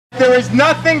there is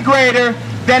nothing greater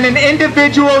than an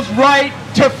individual's right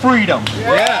to freedom.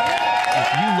 Yeah.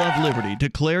 If you love liberty,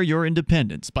 declare your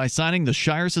independence by signing the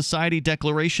Shire Society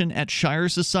Declaration at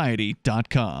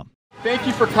shiresociety.com. Thank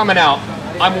you for coming out.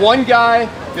 I'm one guy.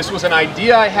 This was an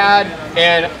idea I had,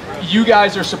 and you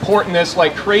guys are supporting this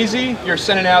like crazy. You're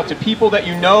sending it out to people that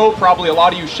you know. Probably a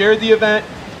lot of you shared the event,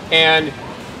 and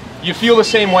you feel the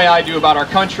same way I do about our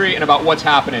country and about what's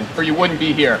happening, or you wouldn't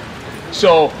be here.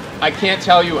 So I can't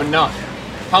tell you enough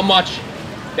how much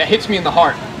that hits me in the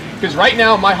heart. Because right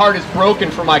now my heart is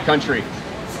broken for my country.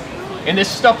 And this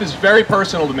stuff is very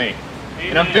personal to me.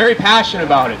 And I'm very passionate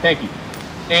about it. Thank you.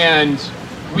 And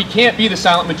we can't be the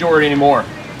silent majority anymore.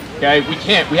 Okay? We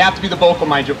can't. We have to be the vocal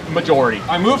majority.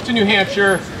 I moved to New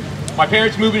Hampshire. My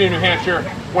parents moved me to New Hampshire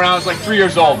when I was like 3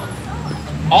 years old.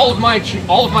 All of my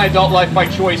adult life by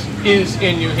choice is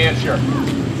in New Hampshire.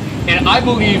 And I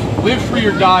believe live free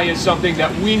or die is something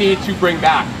that we need to bring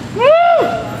back. Woo!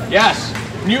 Yes.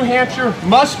 New Hampshire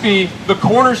must be the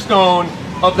cornerstone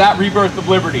of that rebirth of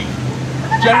liberty.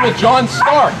 General John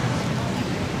Stark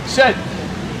said,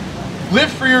 live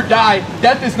free or die,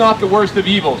 death is not the worst of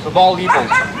evils, of all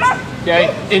evils. Okay?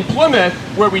 In Plymouth,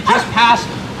 where we just passed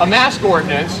a mask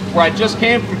ordinance, where I just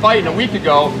came from fighting a week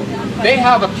ago, they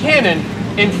have a cannon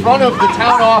in front of the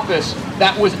town office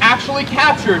that was actually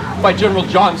captured by General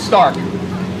John Stark.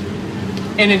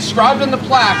 And inscribed on the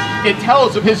plaque, it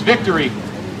tells of his victory.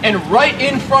 And right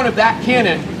in front of that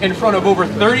cannon, in front of over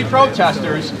 30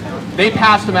 protesters, they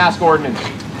passed the mask ordinance.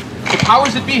 The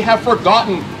powers that be have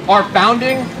forgotten our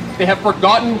founding. They have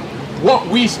forgotten what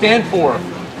we stand for.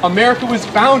 America was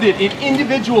founded in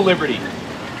individual liberty,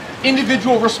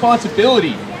 individual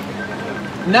responsibility.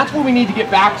 And that's what we need to get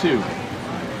back to.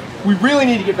 We really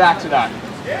need to get back to that.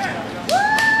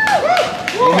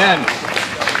 Amen.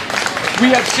 We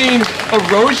have seen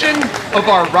erosion of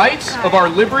our rights, of our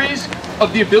liberties,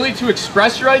 of the ability to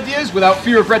express your ideas without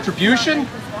fear of retribution,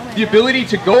 the ability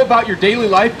to go about your daily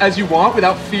life as you want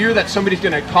without fear that somebody's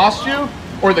going to accost you,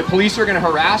 or the police are going to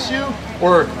harass you,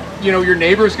 or your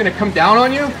neighbor is going to come down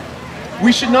on you.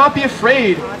 We should not be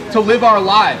afraid to live our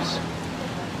lives.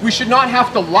 We should not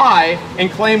have to lie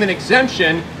and claim an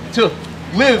exemption to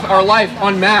live our life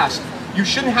unmasked. You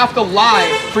shouldn't have to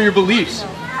lie for your beliefs.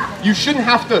 You shouldn't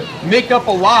have to make up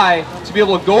a lie to be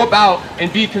able to go about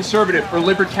and be conservative or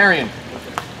libertarian.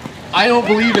 I don't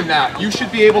believe in that. You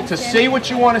should be able to say what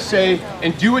you want to say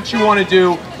and do what you want to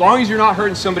do, as long as you're not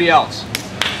hurting somebody else.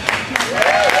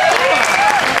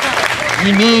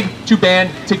 We need to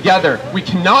band together. We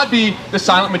cannot be the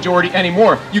silent majority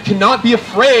anymore. You cannot be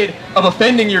afraid of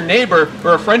offending your neighbor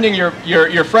or offending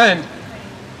your friend.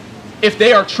 If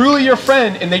they are truly your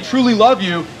friend and they truly love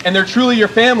you and they're truly your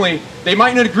family, they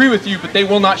might not agree with you, but they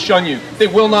will not shun you. They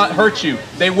will not hurt you.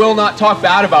 They will not talk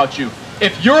bad about you.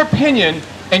 If your opinion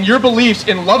and your beliefs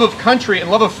in love of country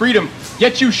and love of freedom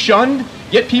get you shunned,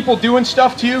 get people doing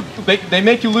stuff to you, they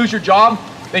make you lose your job,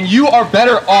 then you are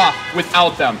better off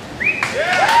without them. And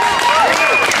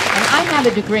I have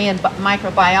a degree in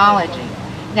microbiology.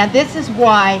 Now this is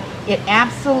why it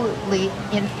absolutely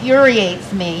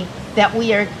infuriates me that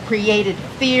we are created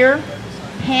fear,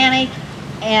 panic,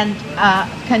 and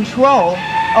control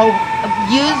of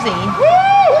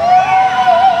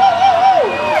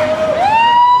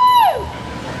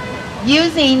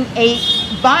using a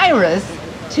virus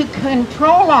to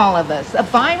control all of us. A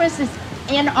virus is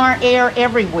in our air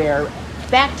everywhere.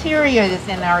 Bacteria is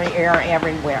in our air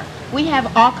everywhere. We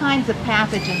have all kinds of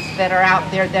pathogens that are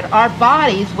out there that our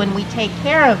bodies, when we take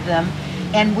care of them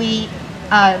and we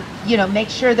make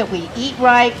sure that we eat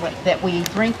right, that we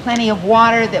drink plenty of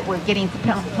water, that we're getting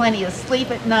plenty of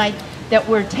sleep at night, that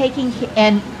we're taking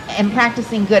and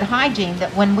practicing good hygiene,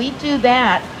 that when we do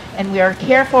that and we are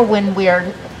careful when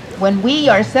we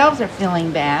ourselves are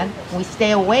feeling bad, we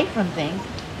stay away from things,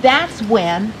 that's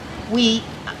when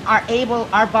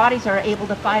our bodies are able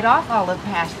to fight off all of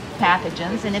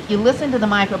pathogens. And if you listen to the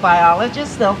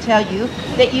microbiologists, they'll tell you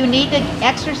that you need to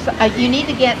exercise, you need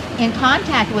to get in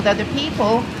contact with other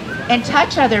people and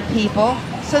touch other people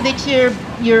so that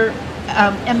your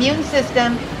immune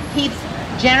system keeps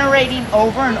generating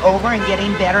over and over and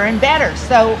getting better and better,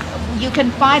 so you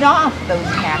can fight off those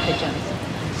pathogens.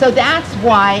 So that's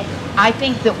why I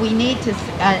think that we need to,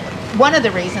 one of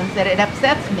the reasons that it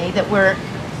upsets me that we're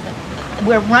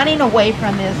running away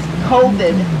from this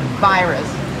COVID virus.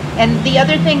 And the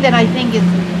other thing that I think is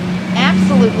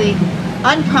absolutely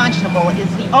unconscionable is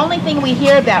the only thing we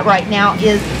hear about right now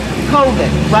is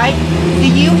COVID, right? Do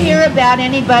you hear about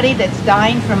anybody that's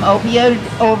dying from opioid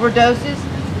overdoses?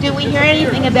 Do we hear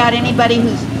anything about anybody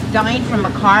who's dying from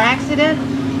a car accident?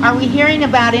 Are we hearing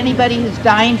about anybody who's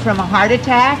dying from a heart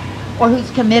attack? or who's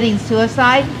committing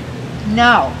suicide?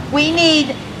 No. We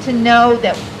need to know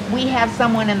that we have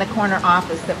someone in the corner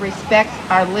office that respects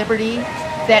our liberty,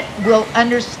 that will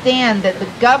understand that the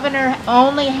governor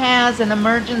only has an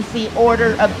emergency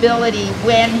order ability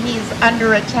when he's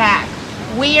under attack.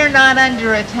 We are not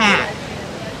under attack.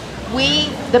 We,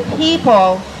 the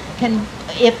people, can,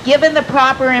 if given the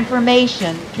proper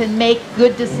information, can make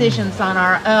good decisions on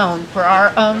our own for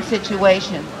our own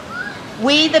situation.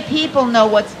 We, the people, know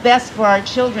what's best for our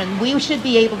children. We should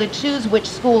be able to choose which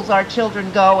schools our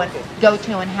children go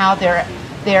to and how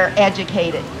they're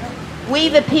educated. We,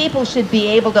 the people, should be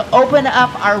able to open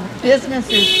up our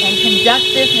businesses and conduct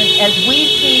business as we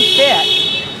see fit.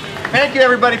 Thank you,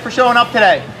 everybody, for showing up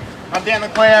today. I'm Dan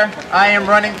LeClair. I am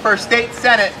running for State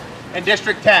Senate in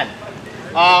District 10.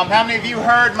 How many of you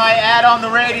heard my ad on the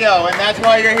radio, and that's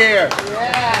why you're here?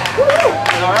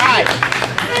 Yeah. All right.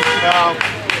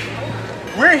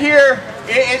 We're here.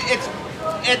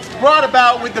 It's brought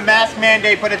about with the mask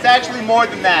mandate, but it's actually more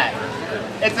than that.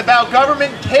 It's about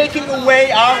government taking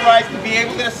away our rights to be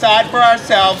able to decide for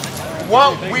ourselves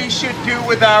what we should do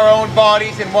with our own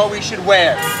bodies and what we should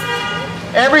wear.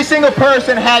 Every single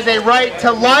person has a right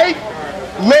to life,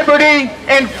 liberty,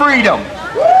 and freedom.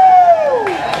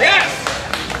 Yes!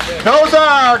 Those are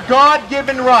our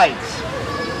God-given rights.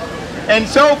 And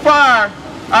so far,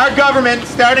 our government,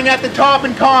 starting at the top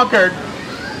in Concord,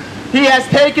 he has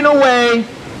taken away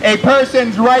a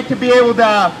person's right to be able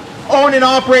to own and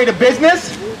operate a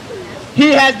business.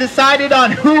 He has decided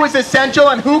on who is essential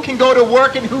and who can go to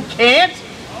work and who can't.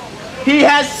 He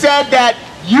has said that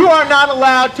you are not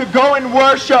allowed to go and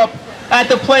worship at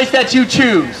the place that you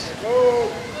choose.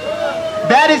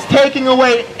 That is taking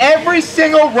away every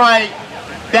single right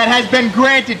that has been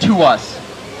granted to us.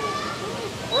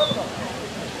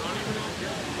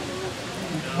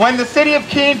 When the City of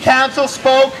Keene Council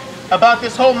spoke about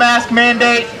this whole mask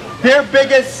mandate, their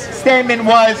biggest statement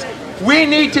was, we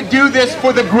need to do this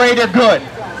for the greater good.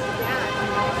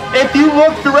 If you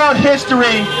look throughout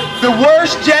history, the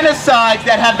worst genocides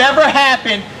that have ever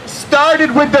happened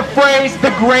started with the phrase,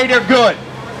 the greater good.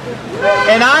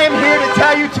 And I am here to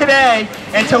tell you today,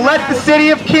 and to let the City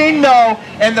of Keene know,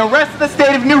 and the rest of the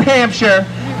state of New Hampshire,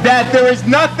 that there is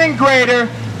nothing greater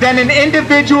than an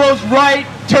individual's right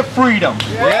to freedom.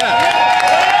 Yeah.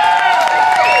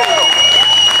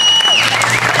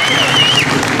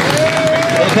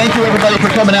 Thank you, everybody, for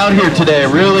coming out here today.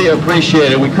 I really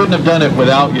appreciate it. We couldn't have done it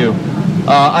without you.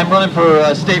 I'm running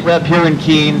for state rep here in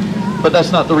Keene, but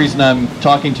that's not the reason I'm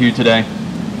talking to you today.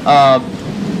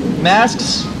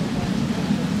 Masks,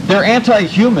 they're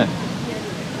anti-human,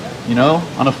 you know,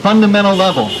 on a fundamental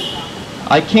level.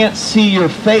 I can't see your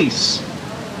face.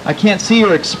 I can't see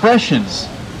your expressions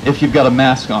if you've got a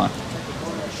mask on.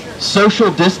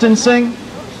 Social distancing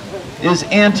is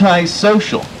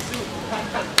anti-social.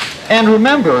 And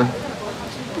remember,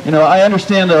 you know, I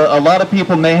understand a lot of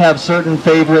people may have certain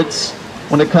favorites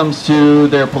when it comes to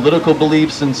their political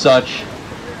beliefs and such.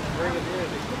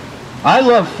 I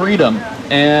love freedom,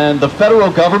 and the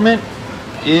federal government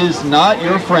is not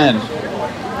your friend.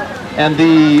 And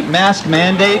the mask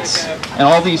mandates and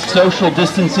all these social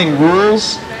distancing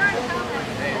rules,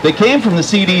 they came from the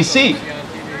CDC.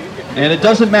 And it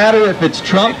doesn't matter if it's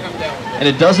Trump, and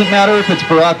it doesn't matter if it's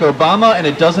Barack Obama, and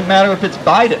it doesn't matter if it's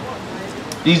Biden.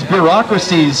 These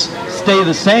bureaucracies stay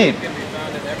the same.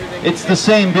 It's the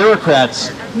same bureaucrats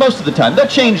most of the time. They'll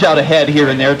change out a head here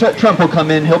and there. Trump will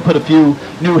come in, he'll put a few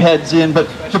new heads in, but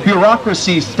the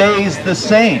bureaucracy stays the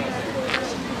same.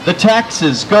 The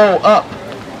taxes go up.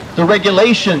 The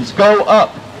regulations go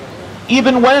up.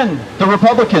 Even when the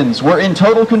Republicans were in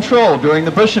total control during the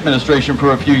Bush administration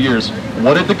for a few years,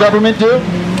 what did the government do?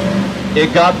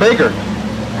 It got bigger.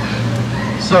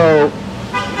 So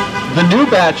the new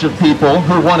batch of people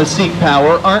who want to seek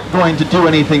power aren't going to do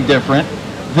anything different.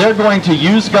 They're going to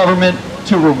use government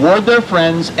to reward their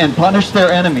friends and punish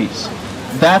their enemies.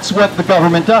 That's what the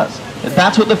government does.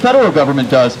 That's what the federal government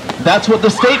does. That's what the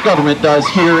state government does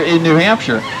here in New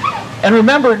Hampshire. And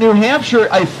remember, New Hampshire,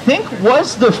 I think,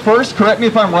 was the first, correct me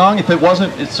if I'm wrong, if it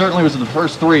wasn't, it certainly was the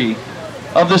first three,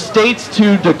 of the states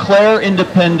to declare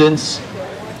independence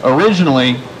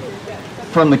originally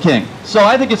from the king. So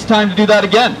I think it's time to do that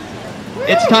again.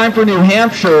 It's time for New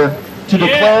Hampshire to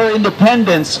declare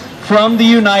independence from the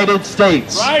United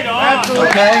States. Right on.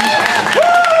 Okay?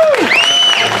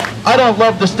 I don't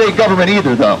love the state government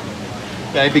either, though.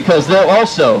 Okay, because they're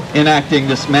also enacting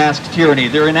this mask tyranny.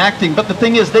 They're enacting, but the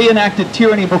thing is, they enacted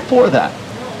tyranny before that.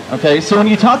 Okay, so when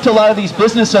you talk to a lot of these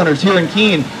business owners here in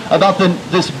Keene about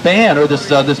this ban or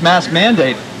this mask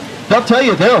mandate, they'll tell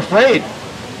you they're afraid.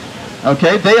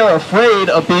 Okay, they are afraid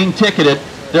of being ticketed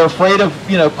They're afraid of,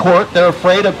 court. They're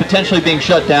afraid of potentially being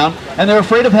shut down, and they're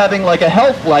afraid of having like a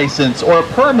health license or a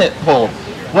permit pulled.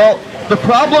 Well, the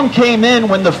problem came in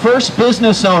when the first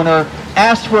business owner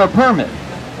asked for a permit.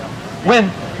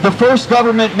 When the first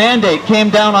government mandate came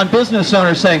down on business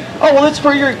owners saying, "Oh, well, it's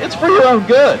for your own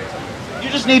good. You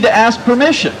just need to ask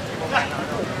permission.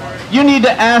 You need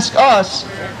to ask us,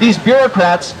 these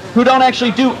bureaucrats who don't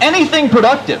actually do anything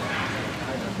productive,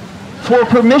 for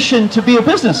permission to be a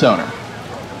business owner,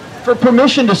 for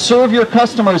permission to serve your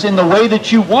customers in the way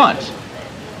that you want."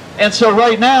 And so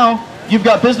right now, you've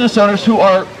got business owners who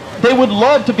they would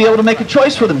love to be able to make a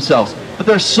choice for themselves, but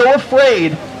they're so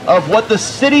afraid of what the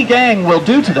city gang will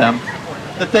do to them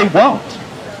that they won't.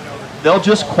 They'll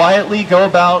just quietly go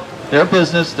about their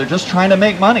business. They're just trying to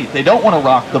make money. They don't want to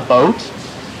rock the boat.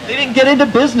 They didn't get into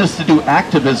business to do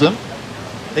activism.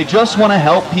 They just want to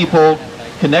help people,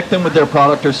 connect them with their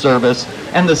product or service,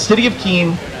 and the city of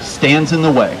Keene stands in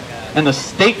the way. And the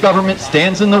state government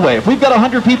stands in the way. If we've got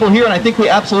 100 people here, and I think we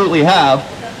absolutely have,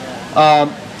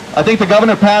 I think the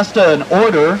governor passed an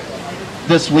order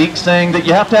this week saying that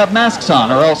you have to have masks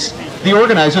on, or else the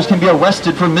organizers can be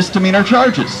arrested for misdemeanor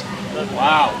charges.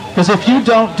 Wow. Because if you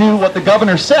don't do what the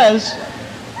governor says,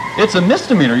 it's a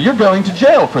misdemeanor. You're going to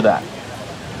jail for that.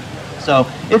 So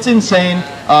it's insane.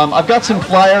 I've got some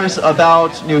flyers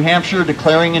about New Hampshire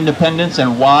declaring independence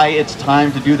and why it's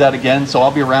time to do that again. So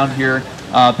I'll be around here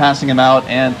passing them out.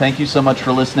 And thank you so much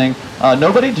for listening.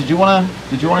 Nobody? Did you want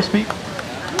to speak?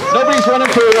 Nobody's running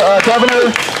for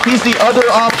governor. He's the other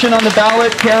option on the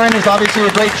ballot. Karen is obviously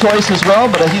a great choice as well,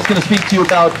 but he's going to speak to you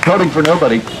about voting for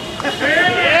nobody.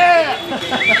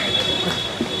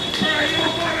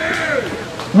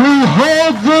 We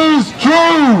hold these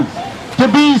truths to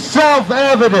be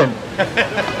self-evident,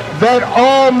 that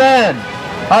all men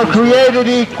are created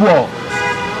equal,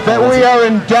 that we are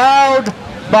endowed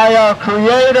by our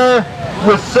Creator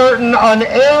with certain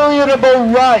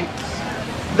unalienable rights,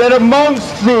 that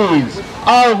amongst these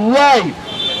are life,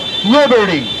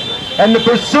 liberty, and the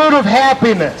pursuit of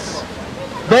happiness,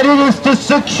 that it is to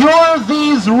secure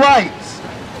these rights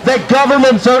that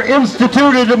governments are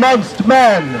instituted amongst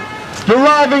men,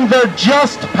 deriving their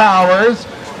just powers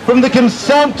from the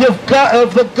consent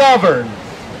of the governed,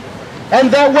 and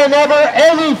that whenever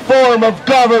any form of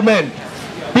government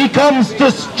becomes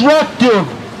destructive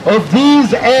of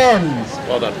these ends,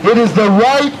 it is the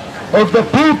right of the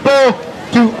people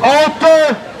to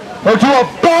alter or to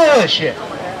abolish it.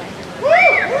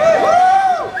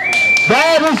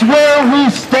 That is where we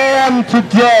stand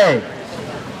today.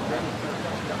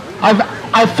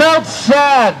 I felt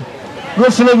sad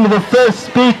listening to the first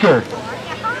speaker,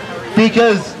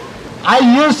 because I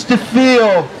used to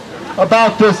feel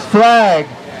about this flag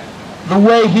the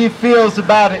way he feels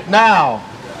about it now.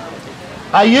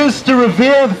 I used to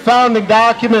revere the founding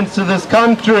documents of this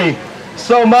country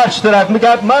so much that I've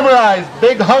got memorized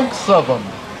big hunks of them.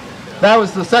 That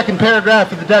was the second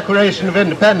paragraph of the Declaration of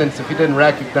Independence, if you didn't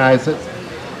recognize it.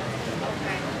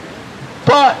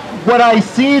 But what I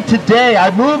see today,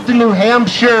 I moved to New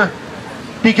Hampshire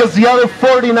because the other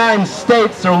 49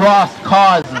 states are lost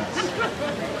causes.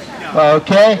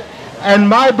 Okay? And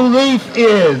my belief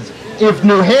is, if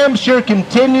New Hampshire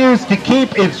continues to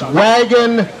keep its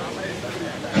wagon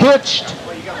hitched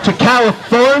to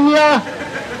California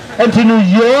and to New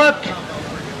York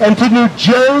and to New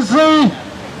Jersey,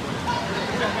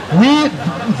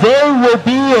 there will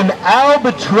be an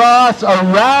albatross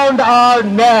around our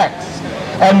necks,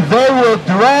 and they will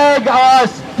drag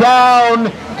us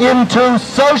down into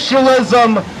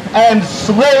socialism and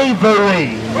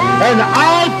slavery. And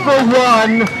I, for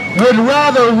one, would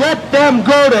rather let them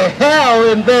go to hell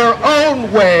in their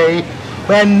own way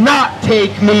than not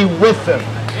take me with them.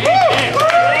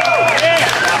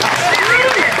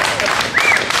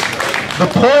 The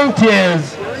point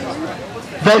is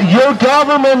that your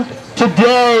government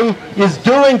today is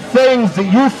doing things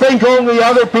that you think only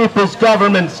other people's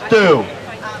governments do.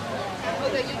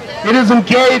 It is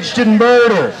engaged in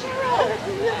murder.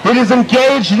 It is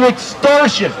engaged in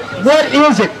extortion. What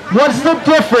is it? What's the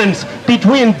difference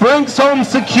between Brinks Home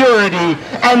Security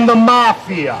and the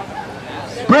mafia?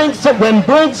 When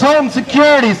Brinks Home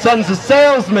Security sends a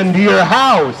salesman to your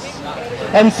house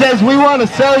and says, "We want to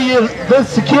sell you this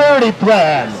security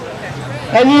plan,"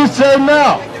 and you say,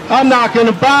 "No, I'm not going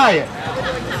to buy it,"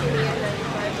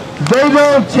 they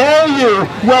don't tell you,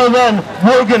 "Well then,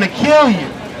 we're going to kill you."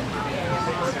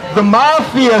 The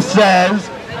mafia says,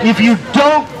 "If you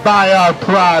don't buy our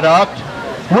product,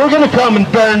 we're going to come and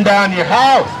burn down your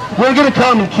house. We're going to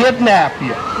come and kidnap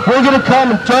you. We're going to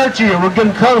come and torture you. We're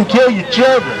going to come and kill your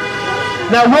children."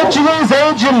 Now, which of these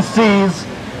agencies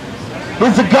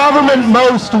is the government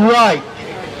most right?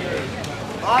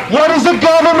 What does the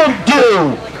government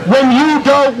do when you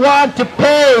don't want to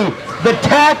pay the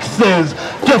taxes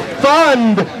to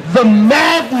fund the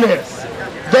madness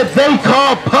that they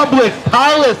call public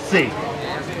policy?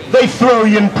 They throw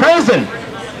you in prison.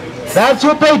 That's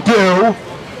what they do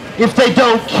if they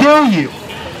don't kill you.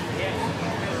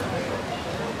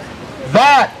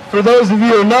 That, for those of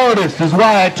you who noticed, is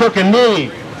why I took a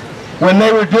knee when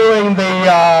they were doing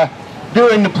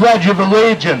the Pledge of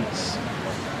Allegiance.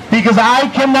 Because I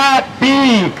cannot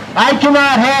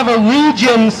have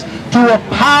allegiance to a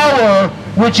power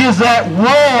which is at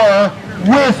war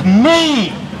with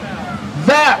me.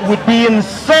 That would be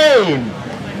insane.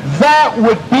 That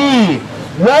would be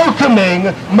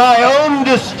welcoming my own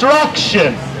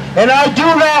destruction. And I do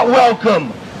not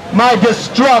welcome my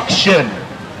destruction.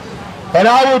 And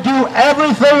I will do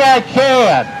everything I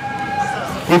can,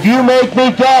 if you make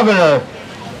me governor,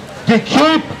 to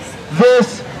keep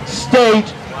this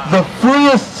state the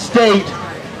freest state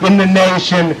in the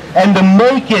nation and to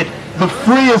make it the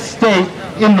freest state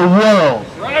in the world.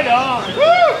 Right on.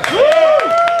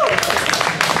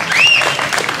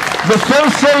 The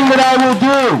first thing that I will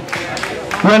do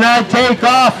when I take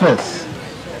office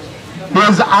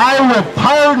is I will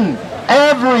pardon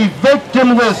every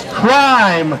victimless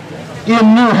crime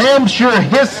in New Hampshire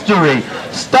history,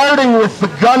 starting with the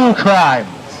gun crimes.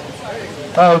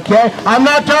 Okay? I'm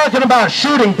not talking about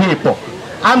shooting people.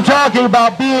 I'm talking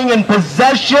about being in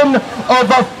possession of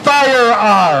a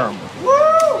firearm.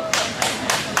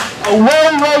 A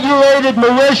well-regulated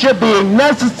militia being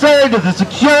necessary to the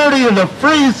security of the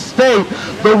free state,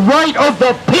 the right of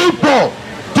the people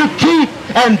to keep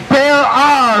and bear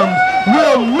arms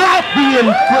will not be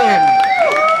infringed.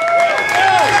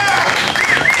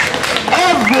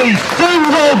 Every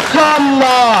single gun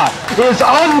law is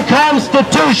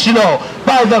unconstitutional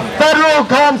by the federal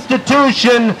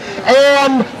constitution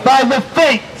and by the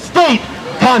state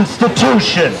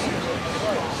constitution.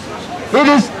 It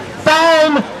is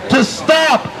time to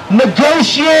stop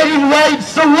negotiating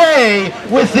rights away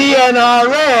with the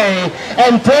NRA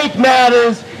and take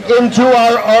matters into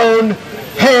our own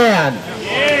hands.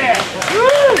 Yeah.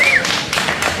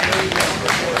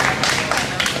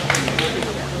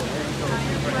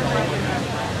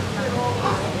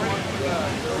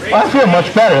 Well, I feel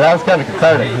much better. That was kind of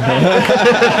cathartic.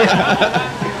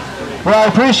 Well, I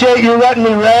appreciate you letting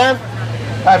me rant.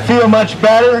 I feel much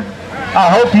better. I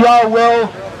hope y'all will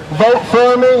vote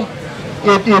for me.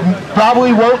 It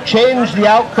probably won't change the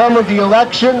outcome of the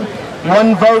election.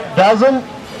 One vote doesn't.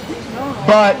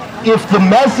 But if the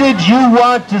message you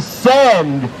want to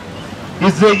send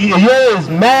is that you're as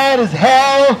mad as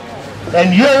hell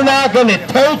and you're not going to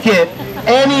take it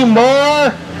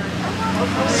anymore,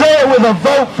 say it with a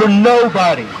vote for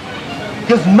nobody.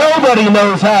 Because nobody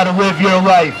knows how to live your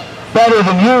life better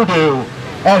than you do,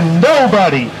 and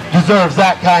nobody deserves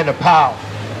that kind of power.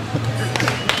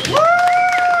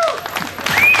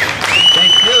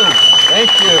 Thank you.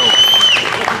 Thank you.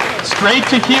 It's great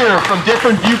to hear from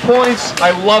different viewpoints.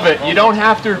 I love it. You don't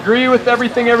have to agree with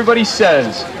everything everybody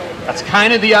says. That's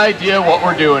kind of the idea of what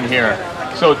we're doing here.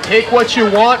 So take what you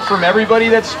want from everybody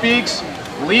that speaks,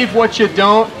 leave what you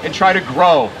don't, and try to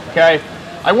grow, okay?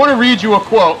 I want to read you a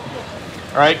quote,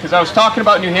 all right, because I was talking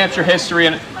about New Hampshire history,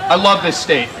 and I love this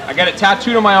state. I got it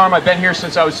tattooed on my arm. I've been here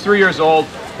since I was 3 years old.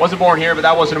 Wasn't born here, but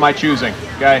that wasn't of my choosing,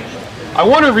 okay? I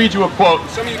want to read you a quote.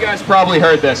 Some of you guys probably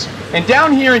heard this. And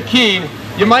down here in Keene,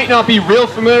 you might not be real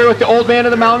familiar with the Old Man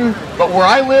of the Mountain, but where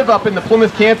I live up in the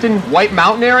Plymouth-Campton White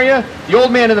Mountain area, the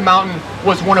Old Man of the Mountain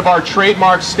was one of our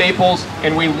trademark staples,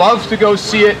 and we love to go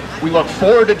see it. We look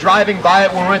forward to driving by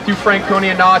it when we went through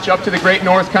Franconia Notch up to the Great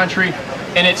North Country,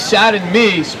 and it saddened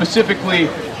me specifically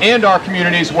and our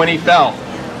communities when he fell.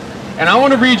 And I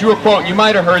want to read you a quote. You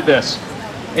might have heard this.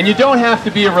 And you don't have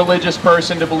to be a religious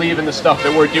person to believe in the stuff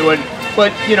that we're doing,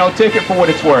 but, you know, take it for what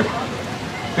it's worth.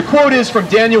 The quote is from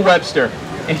Daniel Webster,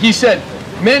 and he said,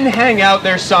 "Men hang out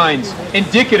their signs,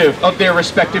 indicative of their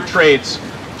respective trades.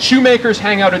 Shoemakers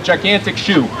hang out a gigantic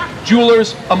shoe,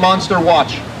 jewelers a monster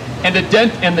watch, and the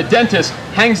dentist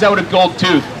hangs out a gold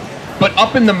tooth. But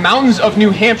up in the mountains of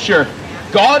New Hampshire,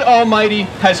 God Almighty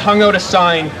has hung out a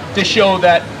sign to show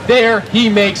that there he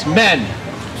makes men."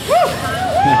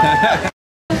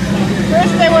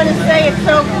 First, I want to say it's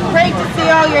so great to see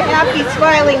all your happy,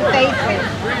 smiling faces.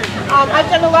 I've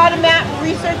done a lot of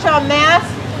research on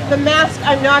masks. The masks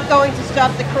are not going to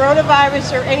stop the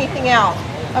coronavirus or anything else.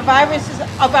 A virus is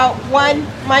about 1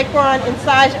 micron in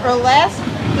size or less.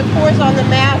 The pores on the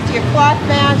mask, your cloth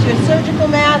mask, your surgical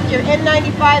mask, your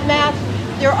N95 mask,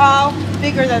 they're all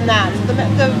bigger than that. So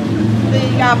the the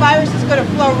virus is going to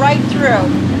flow right through.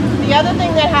 The other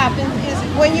thing that happens is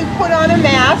when you put on a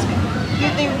mask,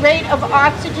 the rate of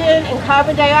oxygen and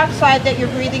carbon dioxide that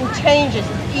you're breathing changes.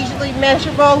 It's easily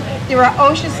measurable. There are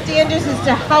OSHA standards as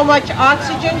to how much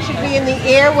oxygen should be in the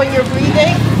air when you're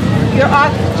breathing. Your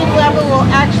oxygen level will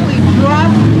actually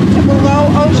drop to below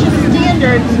OSHA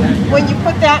standards when you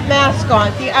put that mask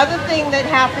on. The other thing that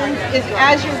happens is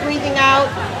as you're breathing out,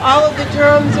 all of the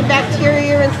germs and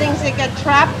bacteria and things that get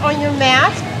trapped on your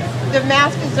mask, the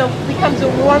mask becomes a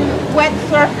warm, wet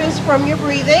surface from your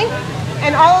breathing.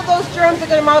 And all of those germs are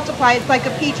going to multiply. It's like a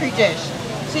petri dish.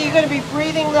 So you're going to be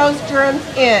breathing those germs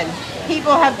in.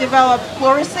 People have developed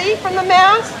pleurisy from the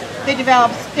mask. They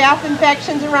develop staph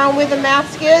infections around where the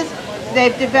mask is.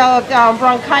 They've developed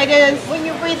bronchitis. When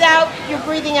you breathe out, you're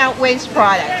breathing out waste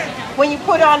products. When you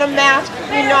put on a mask,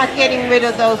 you're not getting rid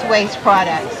of those waste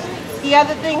products. The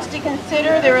other things to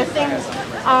consider, there are things,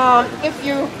 if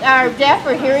you are deaf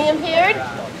or hearing impaired,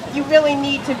 you really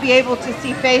need to be able to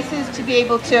see faces, to be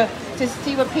able to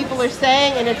see what people are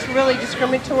saying, and it's really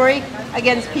discriminatory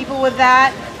against people with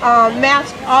that.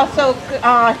 Masks also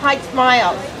hide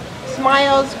smiles.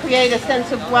 Smiles create a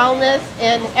sense of wellness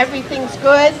and everything's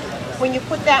good. When you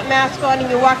put that mask on and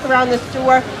you walk around the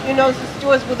store, you notice the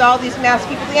stores with all these masked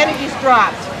people, the energy's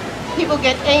dropped. People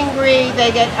get angry, they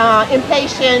get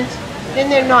impatient, and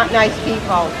they're not nice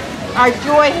people. Our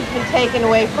joy has been taken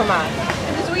away from us.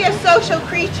 Because we are social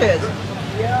creatures.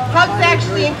 Hugs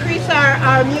actually increase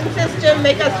our immune system,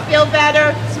 make us feel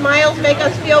better. Smiles make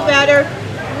us feel better.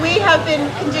 We have been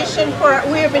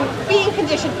being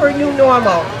conditioned for a new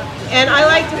normal. And I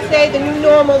like to say the new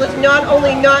normal is not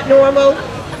only not normal,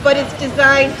 but it's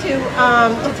designed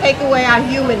to take away our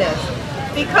humanness.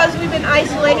 Because we've been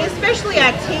isolated, especially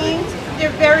our teens, they're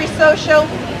very social.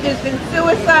 There's been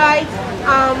suicides.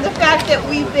 The fact that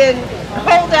we've been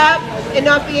holed up and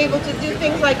not be able to do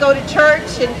things like go to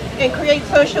church and create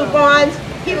social bonds.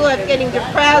 People are getting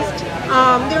depressed.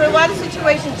 There are a lot of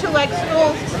situations too, like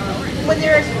schools, when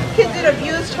there's kids in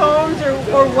abused homes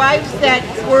or wives that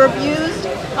were abused.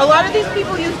 A lot of these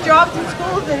people use jobs in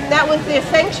schools and that was their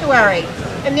sanctuary.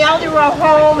 And now they're all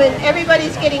home and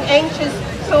everybody's getting anxious.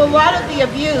 So a lot of the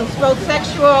abuse, both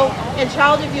sexual and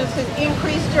child abuse, has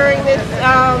increased during this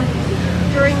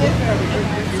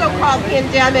so-called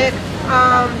pandemic.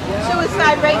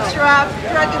 Suicide rates are up,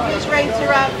 drug abuse rates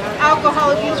are up,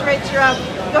 alcohol abuse rates are up.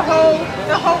 The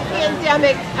whole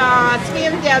pandemic,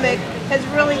 scamdemic, has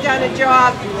really done a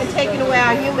job in taking away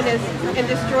our humanness and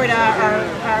destroyed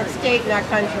our state and our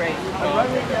country.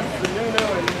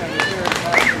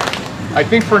 I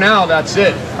think for now that's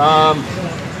it.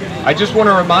 I just want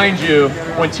to remind you,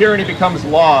 when tyranny becomes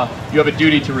law, you have a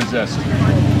duty to resist.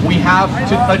 We have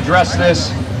to address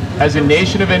this as a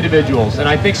nation of individuals, and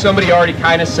I think somebody already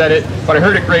kind of said it, but I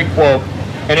heard a great quote,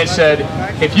 and it said,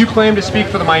 if you claim to speak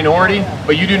for the minority,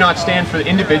 but you do not stand for the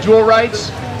individual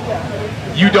rights,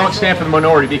 you don't stand for the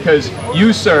minority, because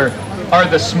you, sir, are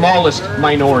the smallest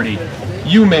minority.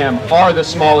 You, ma'am, are the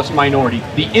smallest minority.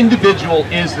 The individual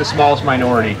is the smallest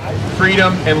minority.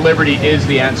 Freedom and liberty is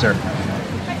the answer.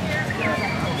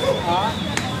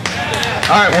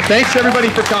 All right, well, thanks everybody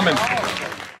for coming.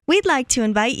 We'd like to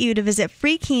invite you to visit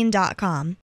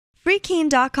freekeene.com.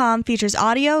 Freekeene.com features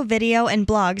audio, video, and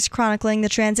blogs chronicling the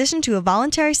transition to a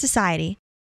voluntary society.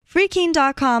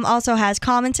 Freekeene.com also has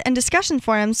comments and discussion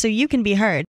forums so you can be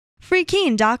heard.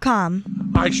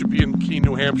 Freekeene.com. I should be in Keene,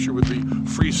 New Hampshire with the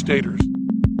Free Staters.